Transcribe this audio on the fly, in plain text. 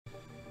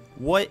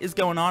What is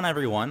going on,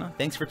 everyone?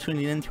 Thanks for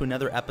tuning in to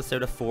another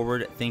episode of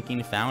Forward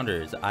Thinking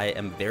Founders. I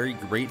am very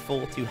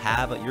grateful to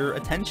have your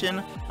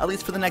attention, at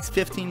least for the next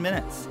 15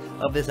 minutes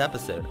of this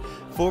episode.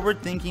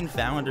 Forward Thinking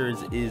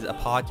Founders is a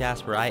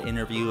podcast where I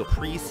interview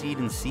pre-seed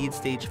and seed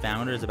stage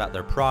founders about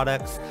their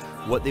products,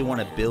 what they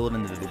want to build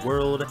into the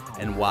world,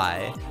 and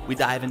why. We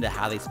dive into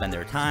how they spend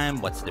their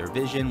time, what's their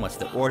vision, what's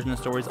their origin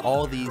stories,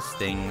 all these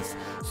things,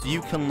 so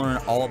you can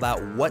learn all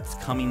about what's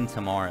coming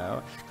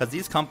tomorrow. Because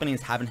these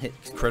companies haven't hit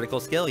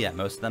critical scale yet.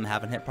 Most of them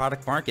haven't hit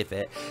product market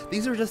fit.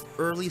 These are just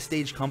early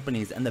stage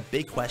companies, and the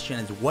big question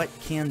is, what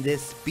can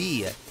this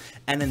be?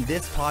 And in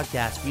this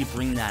podcast, we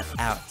bring that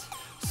out.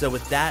 So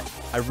with that,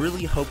 I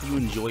really hope you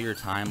enjoy your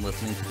time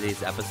listening to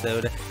today's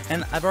episode.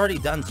 And I've already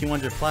done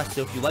 200 plus,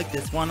 so if you like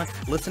this one,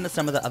 listen to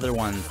some of the other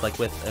ones, like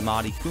with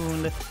Imadi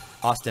Kund,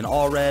 Austin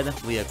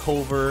Allred, Leah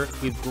Culver.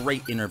 We have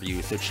great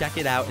interviews, so check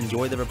it out,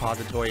 enjoy the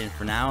repository, and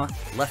for now,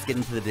 let's get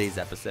into today's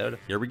episode.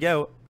 Here we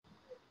go.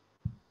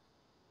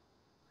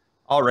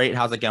 All right,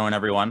 how's it going,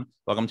 everyone?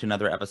 Welcome to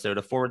another episode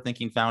of Forward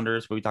Thinking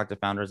Founders, where we talk to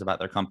founders about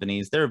their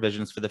companies, their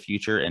visions for the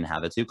future, and how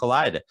the two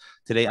collide.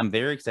 Today, I'm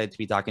very excited to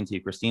be talking to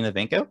Cristina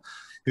Vanko,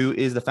 who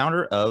is the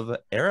founder of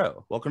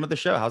Arrow. Welcome to the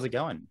show. How's it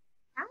going?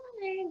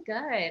 Hi,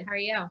 good. How are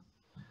you?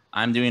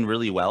 I'm doing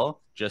really well.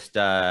 Just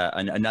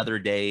another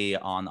day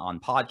on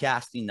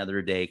podcasting,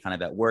 another day kind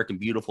of at work in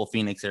beautiful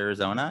Phoenix,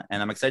 Arizona.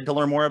 And I'm excited to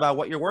learn more about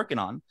what you're working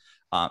on.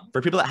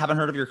 For people that haven't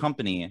heard of your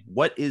company,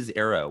 what is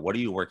Arrow? What are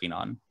you working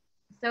on?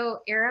 So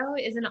Arrow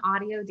is an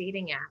audio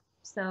dating app.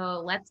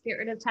 So let's get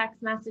rid of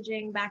text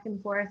messaging back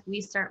and forth. We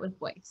start with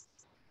voice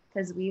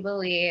because we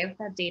believe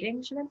that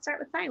dating shouldn't start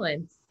with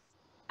silence.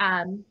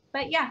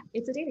 But yeah,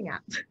 it's a dating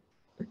app.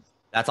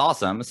 That's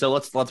awesome. So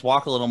let's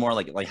walk a little more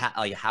like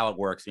how it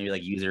works, maybe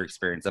like user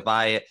experience. If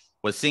I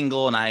was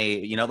single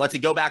and let's say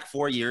go back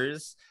 4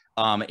 years,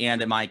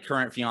 and my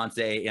current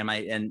fiance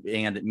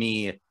and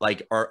me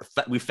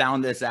we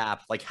found this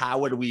app, like how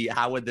would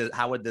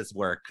this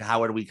work?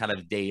 How would we kind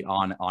of date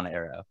on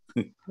Arrow?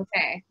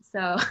 Okay,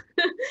 so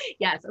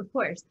yes, of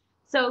course.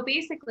 So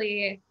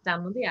basically,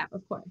 download the app,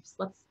 of course.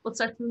 Let's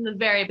start from the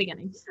very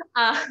beginning.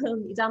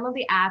 You download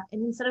the app,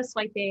 and instead of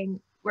swiping,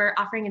 we're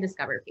offering a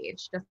discover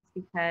page just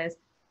because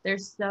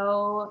there's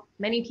so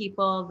many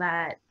people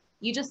that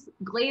you just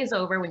glaze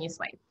over when you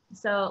swipe.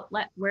 So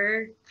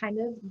we're kind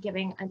of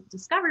giving a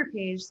discover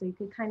page so you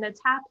could kind of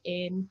tap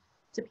in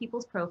to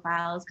people's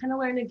profiles, kind of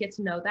learn to get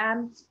to know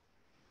them.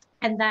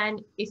 And then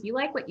if you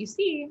like what you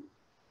see,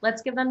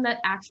 let's give them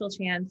the actual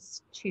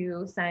chance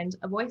to send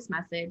a voice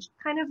message,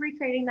 kind of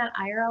recreating that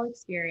IRL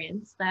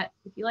experience that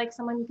if you like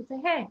someone, you could say,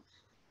 hey,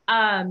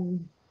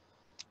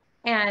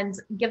 and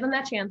give them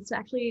that chance to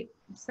actually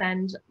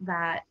send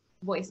that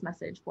voice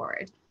message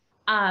forward.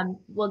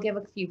 We'll give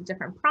a few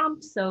different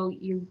prompts so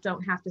you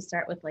don't have to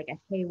start with like a,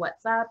 hey,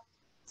 what's up?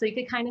 So you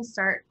could kind of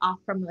start off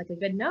from like a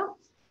good note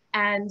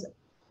and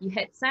you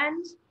hit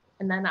send.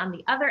 And then on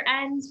the other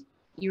end,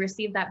 you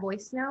receive that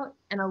voice note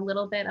and a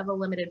little bit of a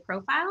limited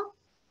profile.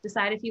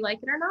 Decide if you like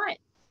it or not,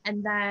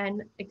 and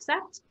then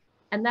accept.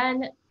 And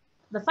then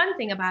the fun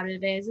thing about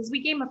it is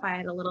we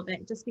gamify it a little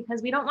bit just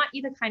because we don't want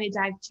you to kind of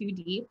dive too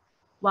deep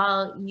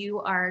while you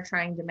are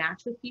trying to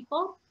match with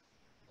people.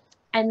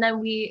 And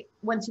then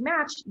once you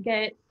match,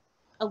 get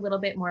a little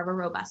bit more of a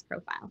robust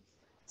profile.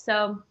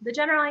 So the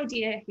general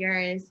idea here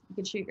is you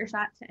could shoot your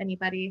shot to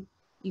anybody.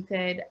 You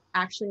could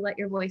actually let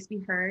your voice be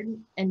heard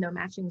and no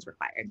matching is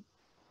required.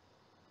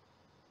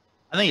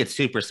 I think it's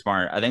super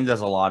smart. I think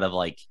there's a lot of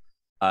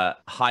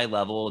high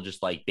level,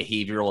 just like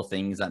behavioral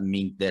things that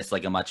make this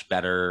like a much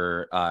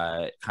better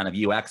kind of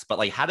UX. But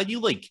like, how did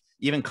you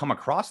even come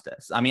across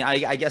this? I mean,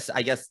 I guess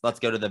let's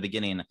go to the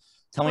beginning.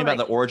 Tell me about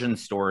the origin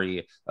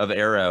story of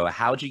Arrow.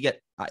 How'd you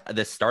get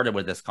this started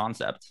with this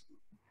concept?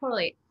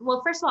 Totally.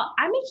 Well, first of all,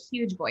 I'm a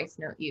huge voice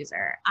note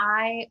user.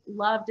 I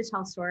love to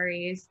tell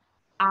stories.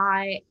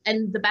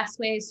 And the best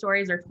way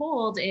stories are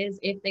told is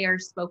if they are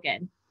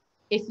spoken.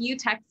 If you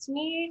text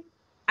me,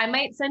 I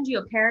might send you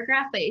a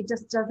paragraph, but it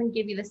just doesn't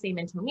give you the same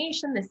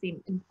intonation, the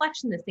same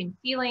inflection, the same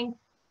feeling.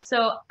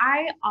 So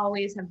I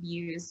always have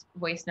used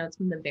voice notes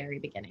from the very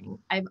beginning.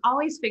 I've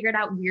always figured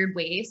out weird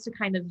ways to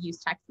kind of use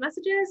text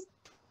messages,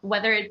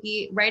 whether it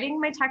be writing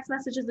my text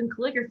messages in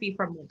calligraphy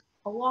from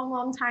a long,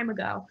 long time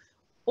ago,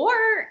 or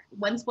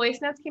once voice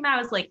notes came out,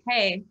 I was like,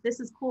 hey, this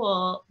is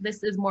cool.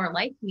 This is more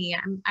like me.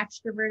 I'm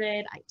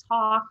extroverted. I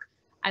talk.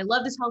 I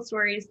love to tell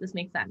stories. This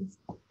makes sense.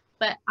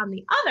 But on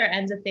the other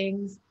end of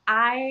things,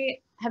 I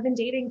have been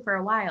dating for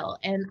a while,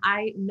 and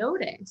I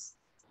noticed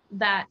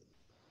that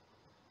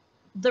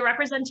the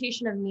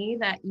representation of me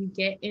that you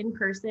get in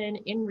person,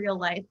 in real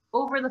life,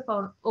 over the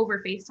phone,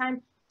 over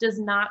FaceTime, does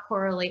not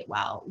correlate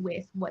well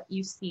with what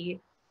you see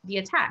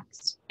via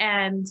text.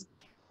 And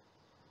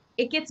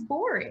it gets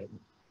boring.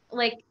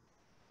 Like,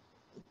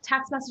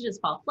 text messages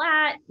fall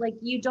flat, like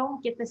you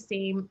don't get the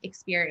same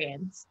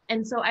experience.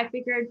 And so I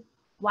figured,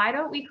 why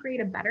don't we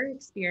create a better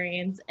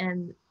experience,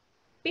 and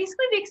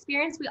basically the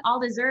experience we all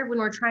deserve when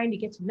we're trying to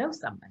get to know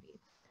somebody.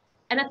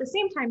 And at the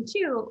same time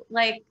too,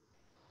 like,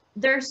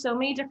 there's so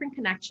many different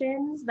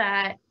connections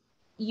that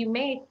you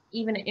make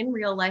even in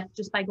real life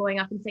just by going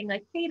up and saying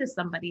like, hey to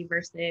somebody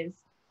versus,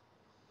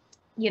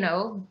 you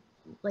know,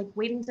 like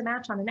waiting to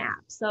match on an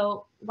app.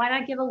 So why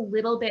not give a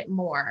little bit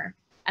more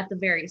at the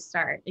very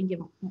start and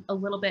give a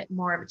little bit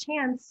more of a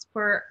chance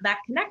for that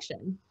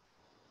connection?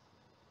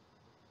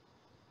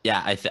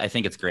 Yeah, I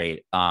think it's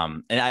great.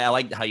 And I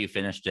like how you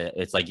finished it.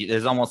 It's like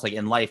it's almost like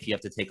in life you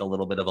have to take a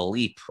little bit of a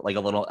leap, like a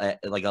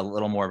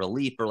little more of a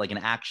leap or like an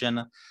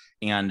action.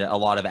 And a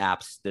lot of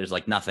apps, there's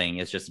like nothing.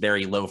 It's just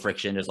very low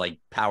friction, just like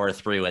power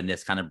through. And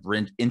this kind of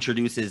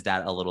introduces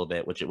that a little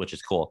bit, which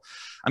is cool.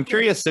 I'm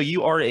curious. So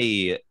you are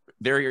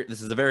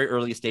this is a very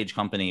early stage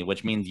company,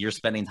 which means you're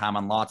spending time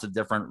on lots of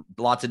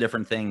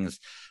different things.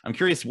 I'm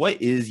curious,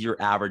 what is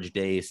your average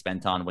day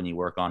spent on when you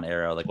work on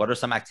Arrow? Like, what are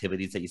some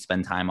activities that you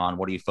spend time on?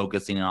 What are you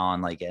focusing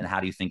on? Like, and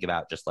how do you think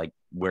about just like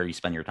where you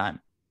spend your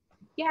time?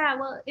 Yeah,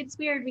 well, it's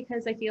weird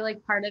because I feel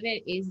like part of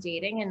it is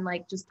dating and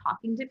like just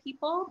talking to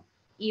people,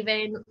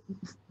 even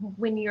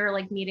when you're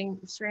like meeting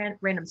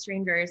random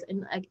strangers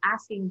and like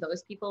asking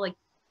those people, like,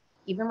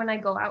 even when I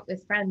go out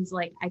with friends,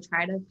 like I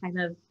try to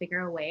kind of figure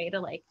a way to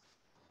like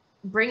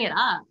bring it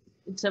up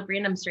to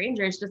random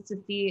strangers just to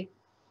see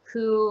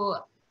who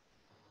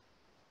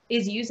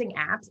is using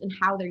apps and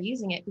how they're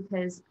using it.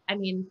 Because I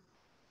mean,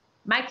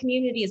 my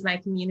community is my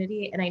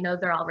community and I know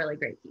they're all really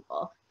great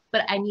people,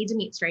 but I need to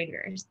meet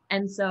strangers.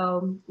 And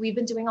so we've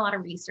been doing a lot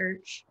of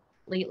research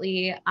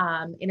lately,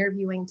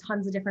 interviewing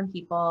tons of different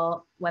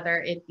people, whether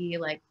it be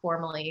like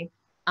formally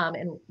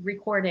and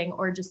recording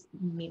or just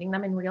meeting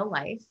them in real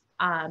life,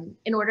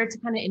 in order to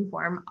kind of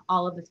inform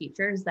all of the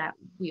features that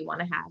we want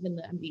to have in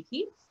the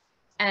MVP.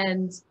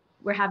 And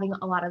we're having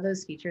a lot of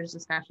those features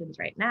discussions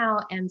right now.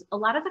 And a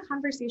lot of the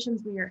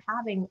conversations we are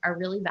having are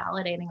really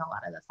validating a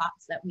lot of the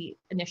thoughts that we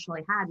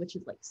initially had, which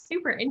is like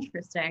super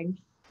interesting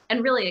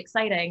and really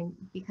exciting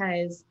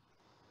because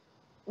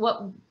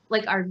what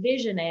like our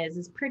vision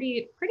is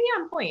pretty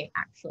on point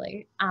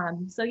actually.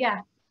 So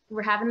yeah,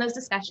 we're having those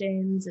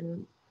discussions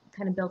and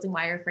kind of building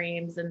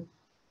wireframes, and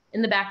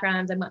in the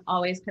background, I'm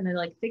always kind of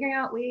like figuring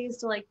out ways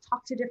to like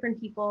talk to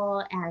different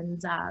people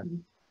and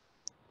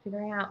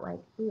figuring out like,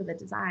 ooh, the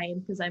design,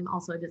 because I'm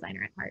also a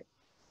designer at heart.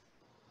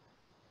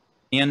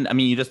 And I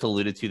mean, you just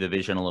alluded to the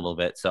vision a little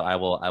bit, so I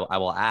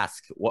will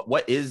ask,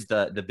 what is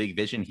the big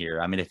vision here?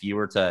 I mean, if you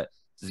were to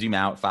zoom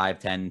out 5,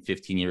 10,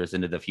 15 years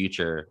into the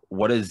future,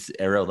 what does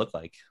Arrow look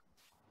like?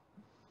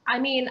 I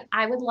mean,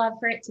 I would love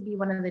for it to be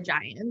one of the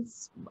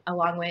giants,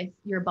 along with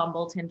your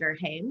Bumble, Tinder,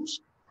 Hinge.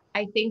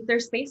 I think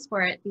there's space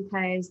for it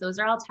because those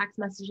are all text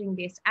messaging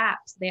based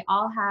apps. They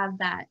all have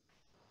that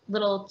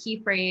little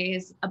key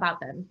phrase about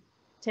them.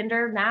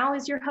 Tinder now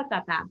is your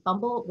hookup app.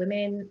 Bumble,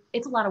 women,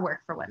 it's a lot of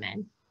work for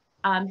women.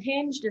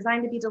 Hinge,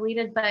 designed to be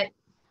deleted, but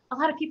a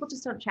lot of people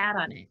just don't chat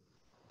on it.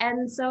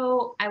 And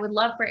so I would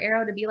love for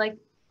Arrow to be like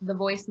the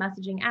voice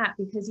messaging app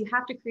because you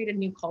have to create a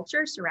new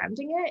culture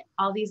surrounding it.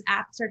 All these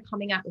apps are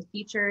coming out with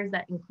features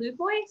that include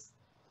voice.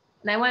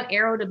 And I want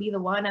Arrow to be the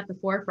one at the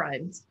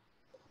forefront,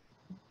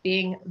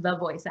 being the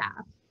voice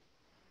app.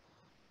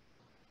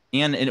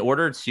 And in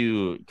order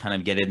to kind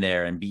of get in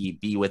there and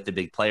be with the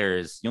big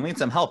players, you'll need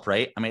some help,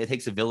 right? I mean, it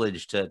takes a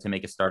village to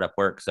make a startup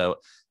work. So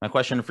my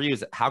question for you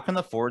is, how can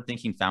the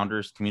forward-thinking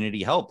founders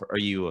community help? Are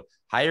you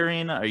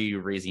hiring? Are you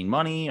raising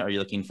money? Are you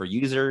looking for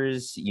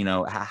users? You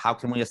know, how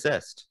can we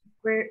assist?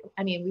 We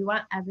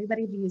want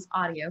everybody to use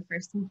audio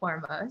first and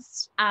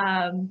foremost.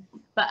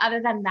 But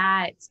other than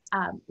that,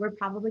 we're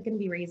probably going to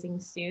be raising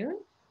soon.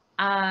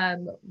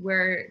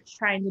 We're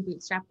trying to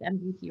bootstrap the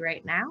MVP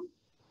right now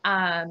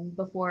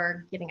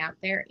before getting out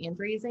there and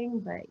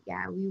raising. But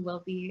yeah, we will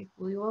be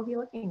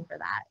looking for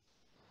that.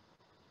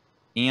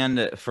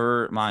 And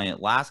for my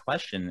last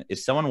question, if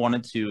someone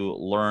wanted to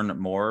learn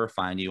more,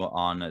 find you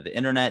on the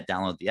internet,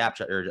 download the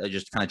app, or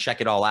just kind of check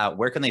it all out,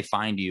 where can they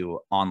find you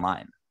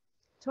online?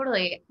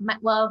 Totally.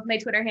 My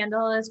Twitter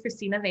handle is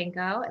Cristina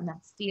Vanko, and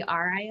that's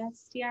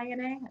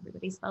Cristina.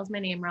 Everybody spells my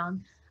name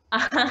wrong.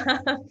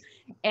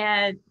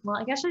 And well,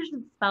 I guess I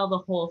should spell the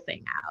whole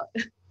thing out.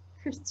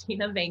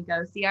 Cristina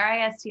Vanko,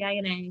 Cristina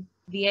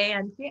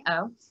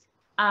Vanko.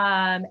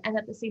 And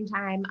at the same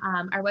time,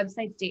 our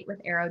website's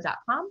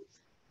datewitharrow.com.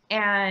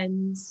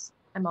 And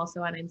I'm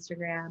also on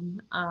Instagram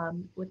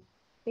with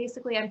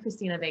basically I'm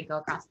Cristina Vanko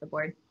across the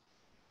board.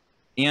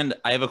 And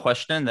I have a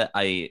question that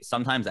I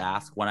sometimes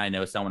ask when I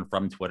know someone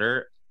from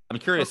Twitter. I'm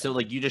curious. So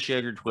like you just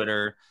shared your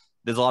Twitter.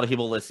 There's a lot of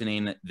people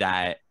listening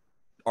that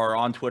are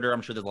on Twitter.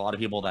 I'm sure there's a lot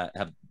of people that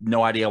have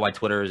no idea why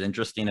Twitter is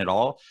interesting at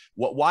all.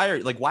 Why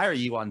are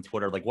you on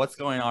Twitter? Like what's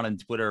going on in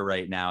Twitter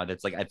right now?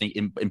 That's like, I think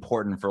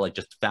important for like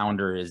just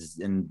founders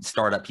and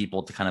startup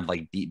people to kind of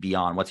like be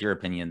on. What's your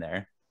opinion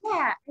there?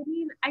 Yeah. I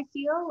mean, I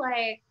feel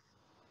like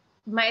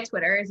my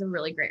Twitter is a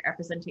really great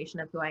representation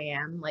of who I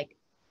am. Like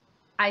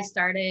I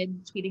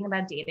started tweeting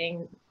about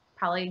dating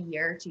probably a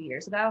year or 2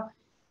 years ago.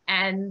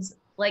 And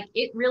like,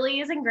 it really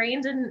is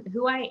ingrained in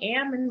who I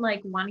am and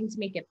like wanting to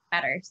make it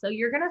better. So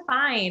you're going to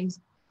find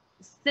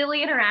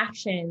silly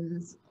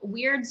interactions,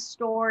 weird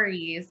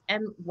stories,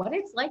 and what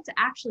it's like to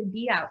actually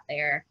be out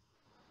there.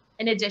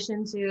 in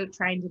addition to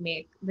trying to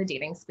make the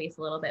dating space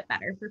a little bit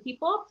better for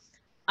people.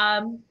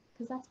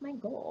 Because that's my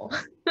goal.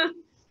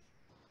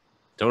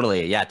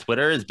 Totally. Yeah.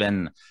 Twitter has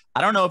been,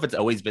 I don't know if it's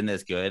always been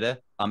this good.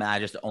 And I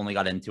just only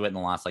got into it in the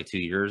last like 2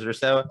 years or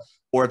so,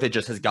 or if it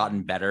just has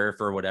gotten better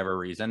for whatever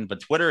reason. But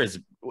Twitter is,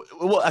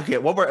 well, okay,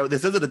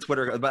 this isn't a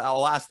Twitter, but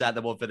I'll ask that,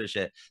 then we'll finish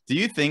it. Do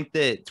you think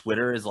that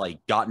Twitter has like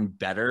gotten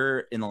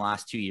better in the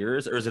last 2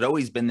 years, or has it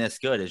always been this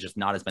good? It's just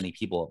not as many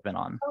people have been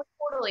on? Oh,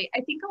 totally.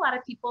 I think a lot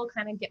of people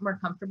kind of get more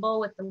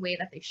comfortable with the way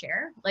that they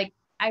share. Like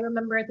I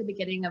remember at the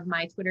beginning of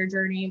my Twitter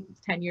journey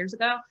 10 years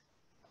ago,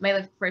 my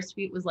like first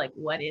tweet was like,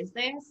 what is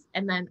this?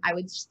 And then I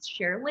would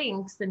share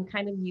links and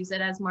kind of use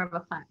it as more of a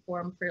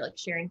platform for like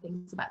sharing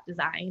things about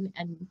design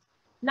and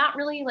not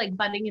really like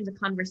butting into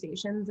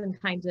conversations and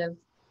kind of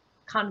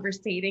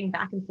conversating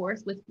back and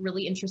forth with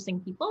really interesting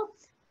people.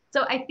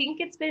 So I think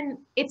it's been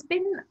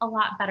a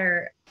lot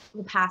better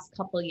the past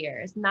couple of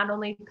years, not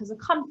only because of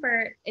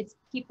comfort, it's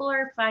people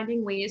are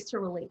finding ways to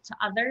relate to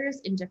others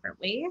in different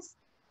ways.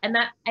 And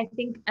that I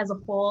think as a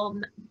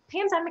whole,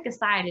 pandemic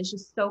aside, is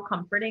just so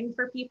comforting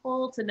for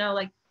people to know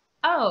like,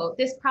 oh,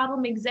 this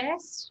problem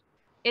exists.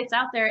 It's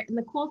out there. And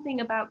the cool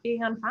thing about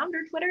being on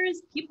founder Twitter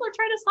is people are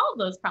trying to solve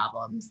those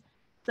problems.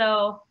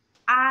 So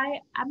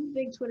I'm a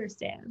big Twitter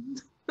stan.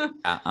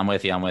 I'm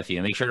with you. I'm with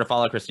you. Make sure to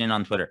follow Cristina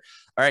on Twitter.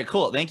 All right,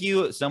 cool. Thank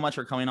you so much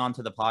for coming on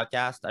to the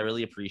podcast. I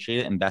really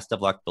appreciate it. And best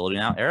of luck building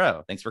out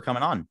Arrow. Thanks for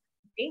coming on.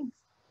 Thanks.